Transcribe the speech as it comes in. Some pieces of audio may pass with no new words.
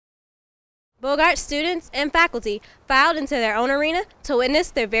Borchardt students and faculty filed into their own arena to witness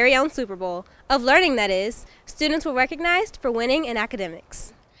their very own Super Bowl of learning, that is. Students were recognized for winning in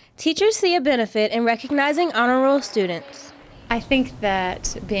academics. Teachers see a benefit in recognizing honor roll students. I think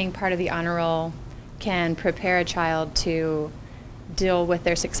that being part of the honor roll can prepare a child to deal with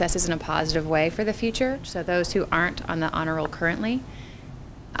their successes in a positive way for the future. So those who aren't on the honor roll currently,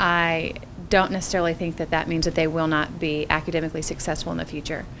 I don't necessarily think that that means that they will not be academically successful in the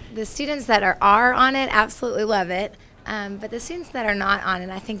future. The students that are on it absolutely love it, but the students that are not on it,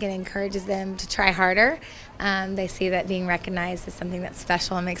 I think it encourages them to try harder. They see that being recognized is something that's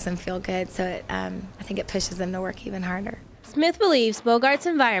special and makes them feel good, so I think it pushes them to work even harder. Smith believes Borchardt's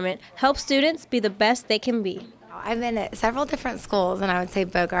environment helps students be the best they can be. I've been at several different schools, and I would say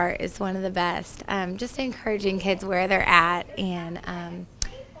Borchardt is one of the best. Just encouraging kids where they're at and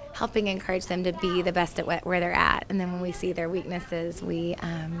helping encourage them to be the best at where they're at. And then when we see their weaknesses, we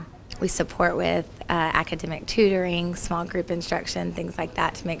support with academic tutoring, small group instruction, things like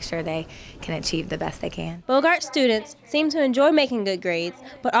that to make sure they can achieve the best they can. Borchardt students seem to enjoy making good grades,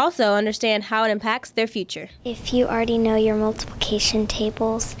 but also understand how it impacts their future. If you already know your multiplication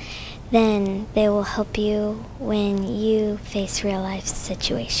tables, then they will help you when you face real life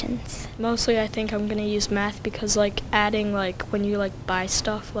situations. Mostly I think I'm going to use math because adding, when you buy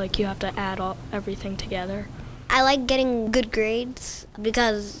stuff, you have to add everything together. I like getting good grades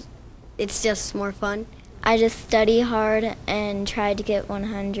because it's just more fun. I just study hard and try to get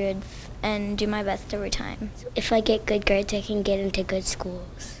 100s and do my best every time. If I get good grades, I can get into good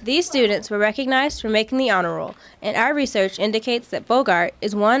schools. These students were recognized for making the honor roll, and our research indicates that Borchardt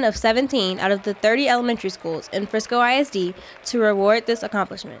is one of 17 out of the 30 elementary schools in Frisco ISD to reward this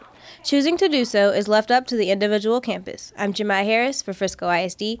accomplishment. Choosing to do so is left up to the individual campus. I'm Jamai Harris for Frisco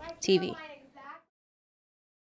ISD TV.